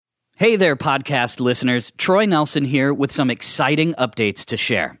Hey there, podcast listeners. Troy Nelson here with some exciting updates to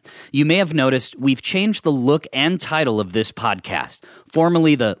share. You may have noticed we've changed the look and title of this podcast.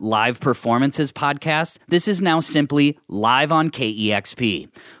 Formerly the Live Performances Podcast, this is now simply Live on KEXP.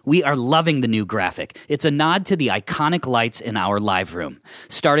 We are loving the new graphic. It's a nod to the iconic lights in our live room.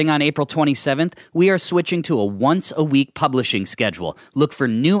 Starting on April 27th, we are switching to a once-a-week publishing schedule. Look for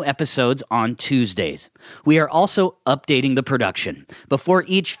new episodes on Tuesdays. We are also updating the production. Before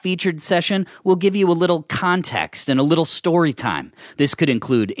each featured session, we'll give you a little context and a little story time. This could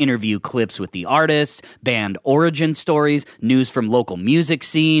include interview clips with the artists, band origin stories, news from local music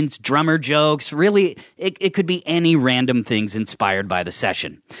scenes, drummer jokes. Really, it could be any random things inspired by the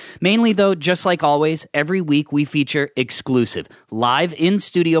session. Mainly, though, just like always, every week we feature exclusive, live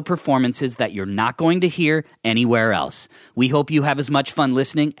in-studio performances that you're not going to hear anywhere else. We hope you have as much fun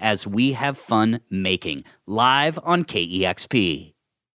listening as we have fun making. Live on KEXP.